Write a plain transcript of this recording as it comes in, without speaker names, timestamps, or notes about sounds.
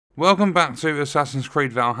Welcome back to Assassin's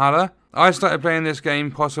Creed Valhalla. I started playing this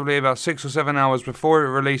game possibly about 6 or 7 hours before it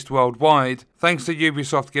released worldwide, thanks to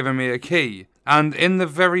Ubisoft giving me a key. And in the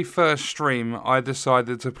very first stream, I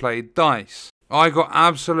decided to play DICE. I got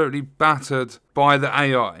absolutely battered by the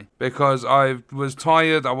AI because I was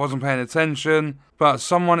tired, I wasn't paying attention, but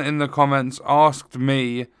someone in the comments asked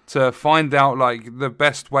me to find out like the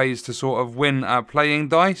best ways to sort of win at playing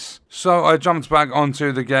DICE. So I jumped back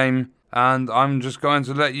onto the game and I'm just going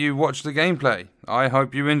to let you watch the gameplay. I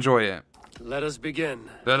hope you enjoy it. Let us begin.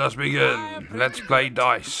 Let us begin. Let's play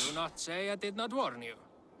DICE. Do not say I did not warn you.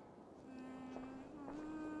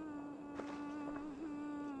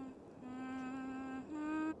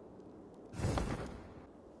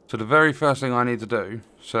 So the very first thing I need to do,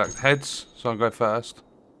 select heads, so I'll go first.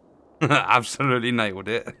 Absolutely nailed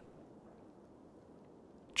it.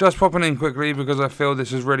 Just popping in quickly because I feel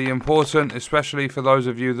this is really important, especially for those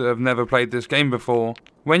of you that have never played this game before.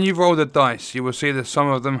 When you roll the dice, you will see that some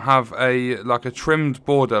of them have a trimmed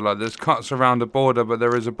border, like there's cuts around the border, but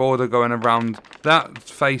there is a border going around that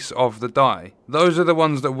face of the die. Those are the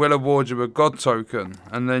ones that will award you a God token,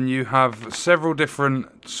 and then you have several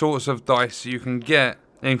different sorts of dice you can get,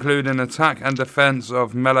 including attack and defense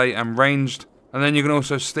of melee and ranged, and then you can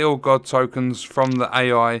also steal God tokens from the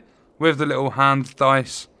AI with the little hand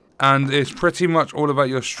dice, and it's pretty much all about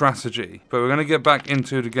your strategy. But we're going to get back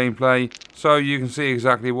into the gameplay so you can see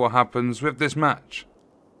exactly what happens with this match.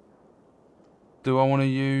 Do I want to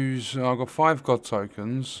use... I've got 5 God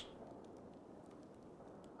tokens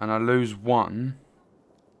and I lose 1.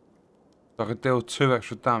 So I could deal 2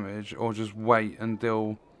 extra damage or just wait and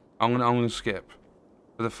deal... I'm gonna skip.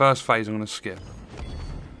 For the first phase I'm going to skip.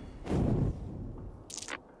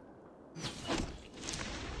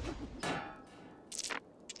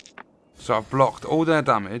 So I've blocked all their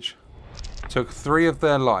damage, took 3 of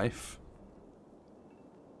their life,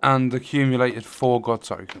 and accumulated 4 God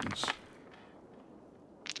tokens.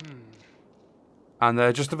 And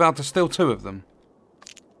they're just about to steal 2 of them.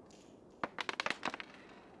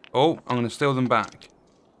 Oh, I'm going to steal them back.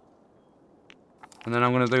 And then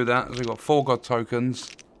I'm going to do that, so we've got 4 God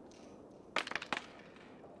tokens.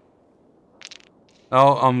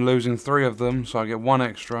 Oh, I'm losing 3 of them, so I get 1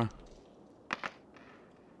 extra.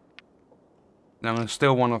 Now I'm going to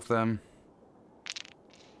steal 1 of them.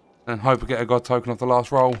 And hope I get a God token off the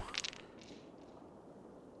last roll.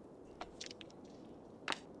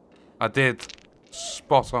 I did.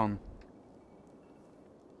 Spot on.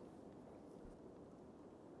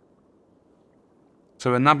 So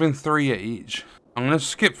we're nabbing 3 each. I'm going to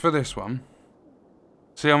skip for this one.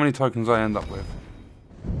 See how many tokens I end up with.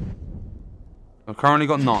 I've currently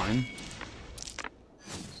got 9.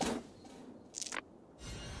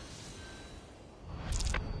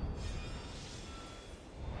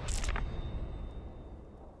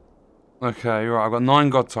 Okay, right, I've got 9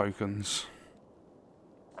 God tokens.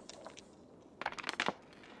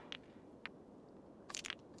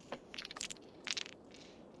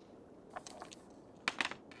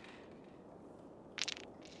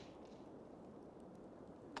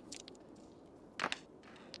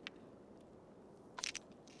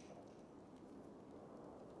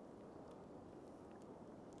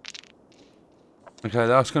 Okay,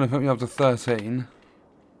 that's going to put me up to 13.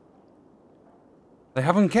 They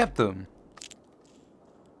haven't kept them.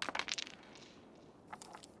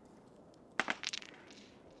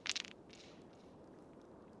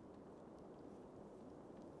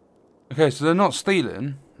 Okay, so they're not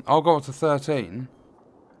stealing. I'll go up to 13.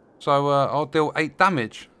 So I'll deal 8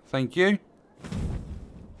 damage. Thank you.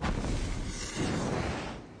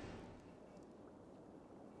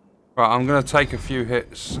 Right, I'm going to take a few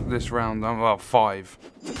hits this round. Well, 5.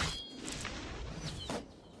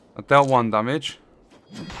 I dealt 1 damage.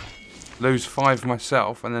 Lose 5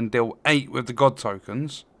 myself, and then deal 8 with the God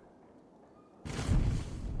tokens.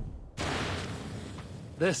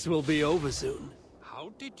 This will be over soon.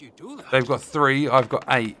 How did you do that? They've got 3, I've got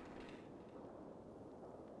 8.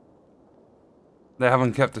 They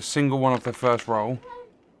haven't kept a single one of their first roll.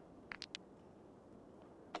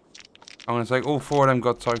 I'm going to take all 4 of them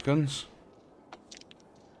God tokens.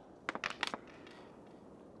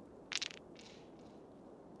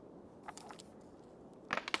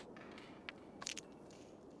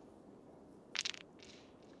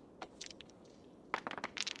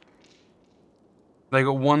 They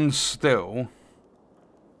got 1 still.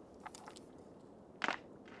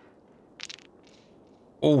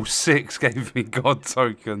 All 6 gave me God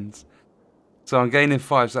tokens. So I'm gaining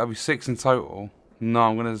 5, so that'll be 6 in total. No,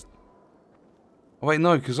 I'm going to... Oh, wait,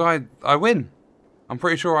 no, because I win. I'm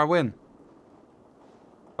pretty sure I win.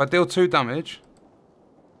 If I deal 2 damage,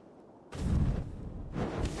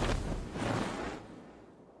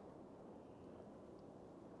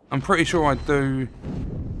 I'm pretty sure I do.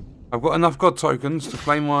 I've got enough God tokens to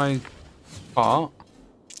play my part.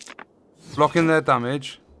 Blocking their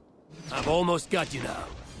damage. I've almost got you now.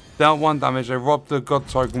 Dealt 1 damage, they robbed the God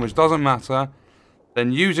token, which doesn't matter.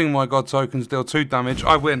 Then using my God tokens, deal 2 damage.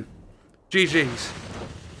 I win. GG's.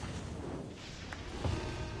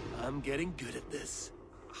 I'm getting good at this.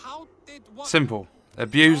 How did what? Simple.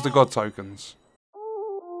 Abuse the God tokens.